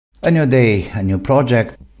A new day, a new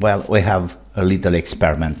project. Well, we have a little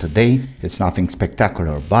experiment today. It's nothing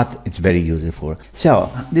spectacular, but it's very useful.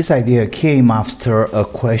 So, this idea came after a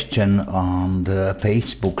question on the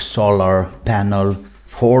Facebook solar panel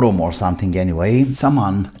forum or something anyway.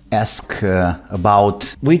 Someone asked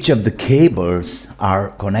about which of the cables are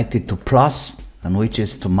connected to plus and which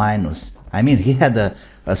is to minus. I mean, he had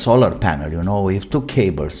a solar panel, you know, with two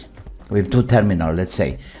cables, with two terminals, let's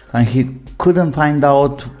say, and he couldn't find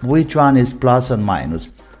out which one is plus and minus.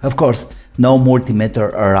 Of course, no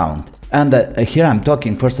multimeter around. And here I'm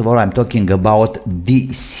talking, first of all, I'm talking about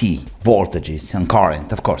DC voltages and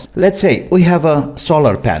current, of course. Let's say we have a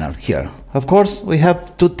solar panel here. Of course, we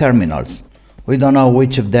have two terminals. We don't know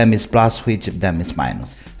which of them is plus, which of them is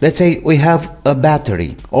minus. Let's say we have a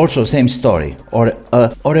battery, also same story, or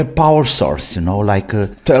a power source, you know, like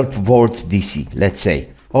 12 volts DC, let's say.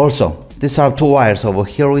 Also, these are two wires over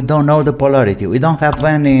here. We don't know the polarity. We don't have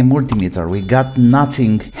any multimeter. We got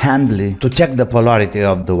nothing handy to check the polarity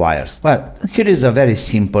of the wires. Well, here is a very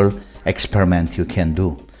simple experiment you can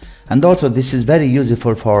do. And also this is very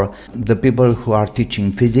useful for the people who are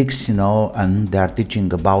teaching physics, you know, and they are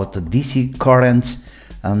teaching about DC currents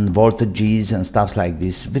and voltages and stuff like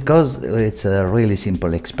this, because it's a really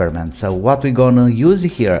simple experiment. So what we're gonna use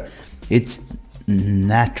here, it's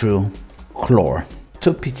natrium chloride.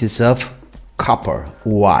 2 pieces of copper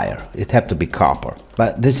wire. It have to be copper,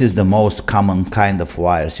 but this is the most common kind of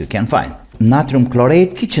wires you can find. Natrium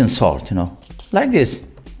chloride, kitchen salt, you know, like this.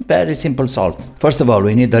 Very simple salt. First of all,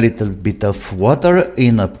 we need a little bit of water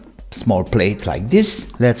in a small plate like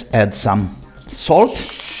this. Let's add some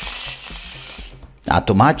salt. Not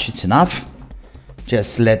too much, it's enough.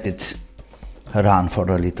 Just let it run for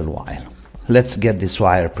a little while. Let's get this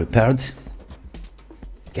wire prepared.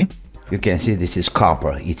 Okay. You can see this is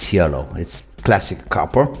copper, it's yellow, it's classic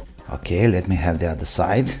copper. Okay, let me have the other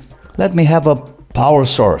side. Let me have a power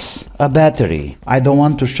source, a battery. I don't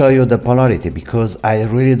want to show you the polarity because I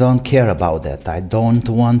really don't care about that. I don't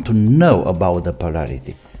want to know about the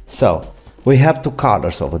polarity. So, we have two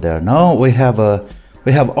colors over there. No, we have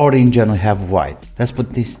orange and we have white. Let's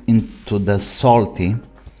put this into the salty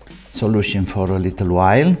solution for a little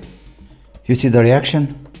while. You see the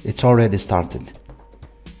reaction? It's already started.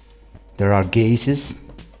 There are gases,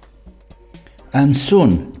 and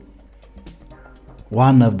soon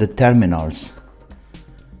one of the terminals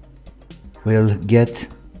will get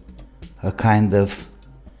a kind of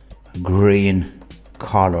green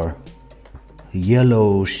color,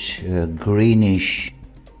 yellowish, greenish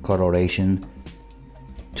coloration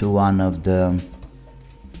to one of the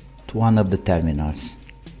terminals.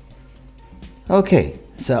 Okay,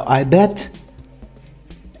 so I bet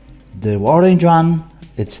the orange one,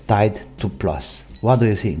 it's tied to plus. What do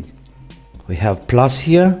you think? We have plus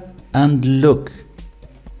here, and look,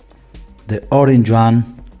 the orange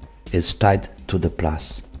one is tied to the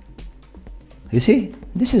plus. You see,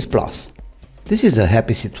 this is plus. This is a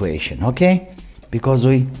happy situation, okay? Because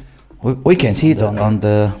we can see it on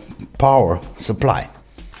the power supply.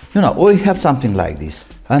 You know, we have something like this,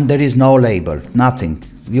 and there is no label, nothing.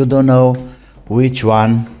 You don't know which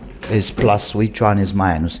one is plus, which one is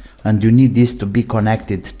minus, and you need this to be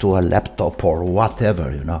connected to a laptop or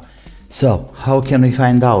whatever, you know. So how can we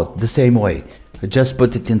find out? The same way, we just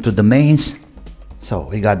put it into the mains. So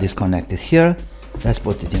we got this connected here. Let's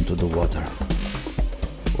put it into the water.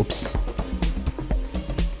 Oops,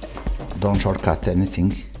 don't shortcut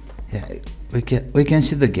anything. Yeah, we can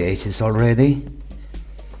see the gases already,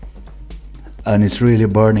 and it's really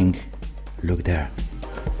burning. Look there.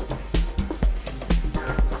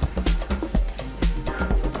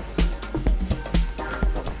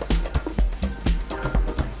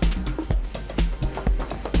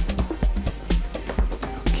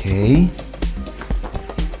 Okay.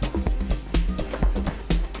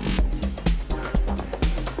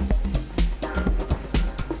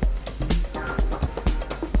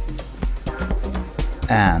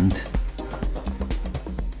 And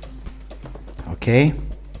okay,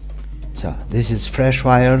 so this is fresh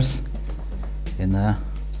wires in a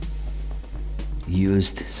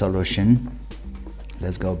used solution.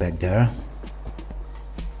 Let's go back there.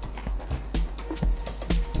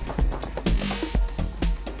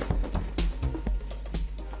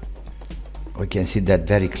 We can see that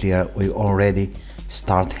very clear. We already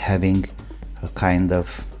start having a kind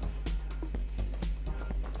of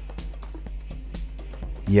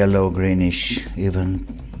yellow, greenish, even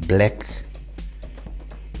black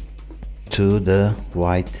to the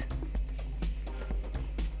white.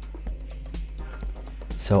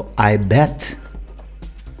 So I bet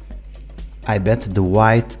the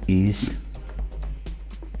white is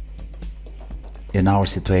in our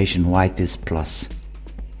situation white is plus.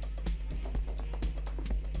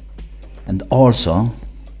 And also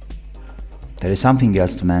there is something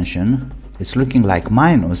else to mention. It's looking like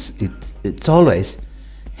minus. It's always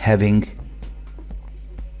having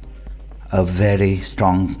a very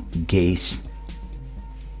strong gaze.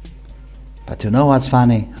 But you know what's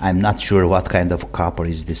funny? I'm not sure what kind of copper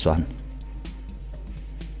is this one.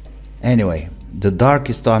 Anyway, the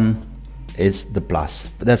darkest one is the plus,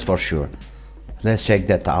 that's for sure. Let's check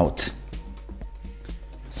that out.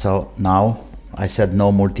 So now I said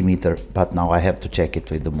no multimeter, but now I have to check it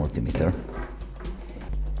with the multimeter.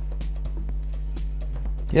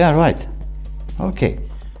 Yeah, right. Okay,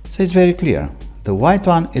 so it's very clear. The white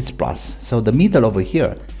one, it's plus. So the middle over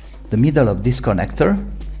here, the middle of this connector,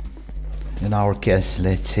 in our case,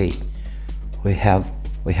 let's say we have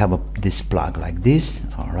this plug like this,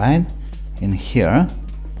 all right? In here,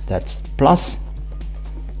 that's plus,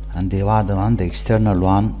 and the other one, the external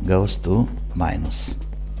one, goes to minus.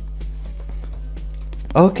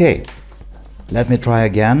 Okay, let me try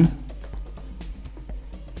again.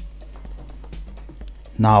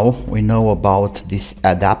 Now we know about this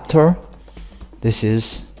adapter. This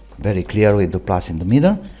is very clear with the plus in the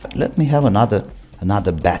middle. Let me have another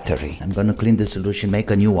battery. I'm going to clean the solution, make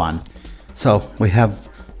a new one. So we have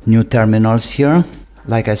new terminals here.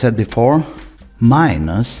 Like I said before,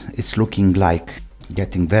 minus, it's looking like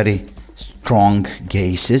getting very strong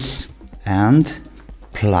gases, and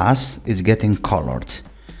plus is getting colored.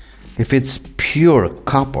 If it's pure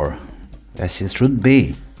copper, as it should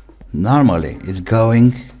be, normally it's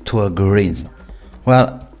going to a green.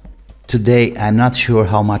 Well, today I'm not sure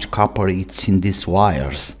how much copper it's in these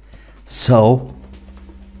wires, so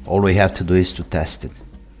all we have to do is to test it.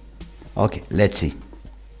 Okay, let's see.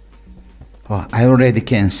 Oh, I already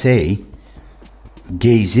can say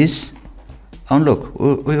gases. And look,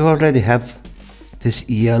 we already have this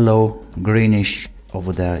yellow greenish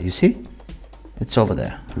over there. You see? It's over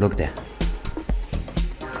there. Look there.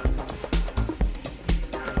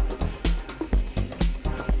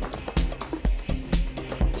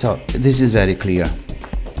 So this is very clear.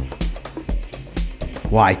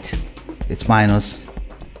 White, it's minus,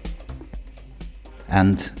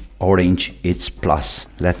 and orange, it's plus.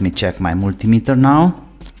 Let me check my multimeter now.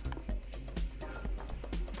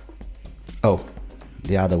 Oh,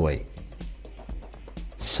 the other way.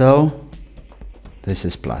 So this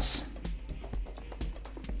is plus.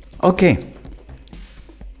 Okay.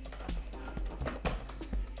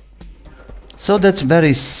 So that's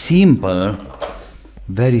very simple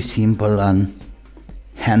and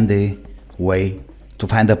handy way to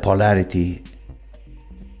find the polarity.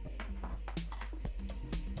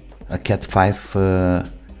 A Cat5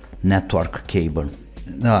 network cable.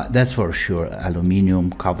 No, that's for sure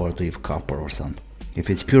aluminium covered with copper or something. If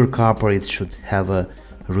it's pure copper, it should have a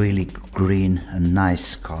really green and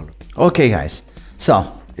nice color. Okay guys, so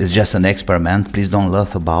it's just an experiment, please don't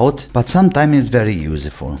laugh about, but sometimes it's very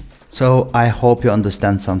useful. So I hope you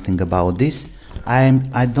understand something about this.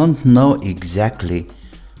 I don't know exactly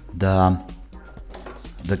the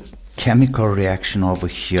chemical reaction over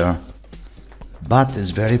here, but it's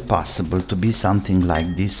very possible to be something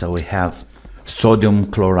like this. So we have sodium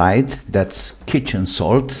chloride, that's kitchen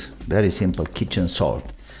salt, very simple kitchen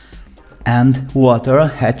salt, and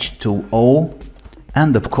water, H2O,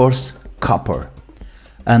 and of course copper.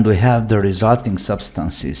 And we have the resulting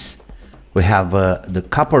substances. We have the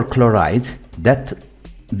copper chloride, that's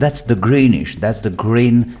the greenish, that's the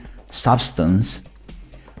green substance,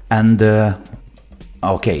 and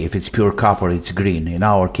okay, if it's pure copper, it's green. In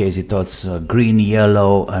our case, it was green,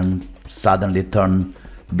 yellow, and suddenly turn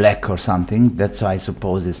black or something. That's why I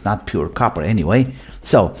suppose it's not pure copper anyway.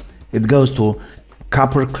 So it goes to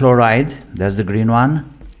copper chloride, that's the green one,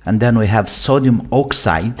 and then we have sodium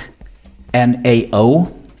oxide,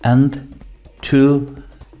 NaO, and 2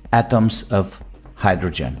 atoms of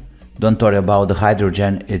hydrogen. Don't worry about the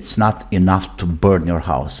hydrogen, it's not enough to burn your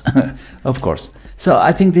house, of course. So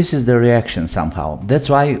I think this is the reaction somehow. That's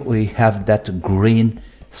why we have that green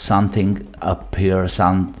something appear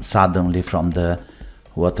suddenly from the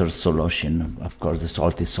water solution, of course the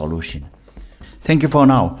salty solution. Thank you for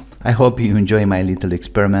now. I hope you enjoy my little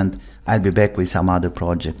experiment. I'll be back with some other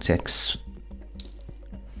projects.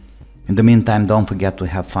 In the meantime, don't forget to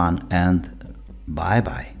have fun, and bye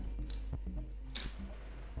bye.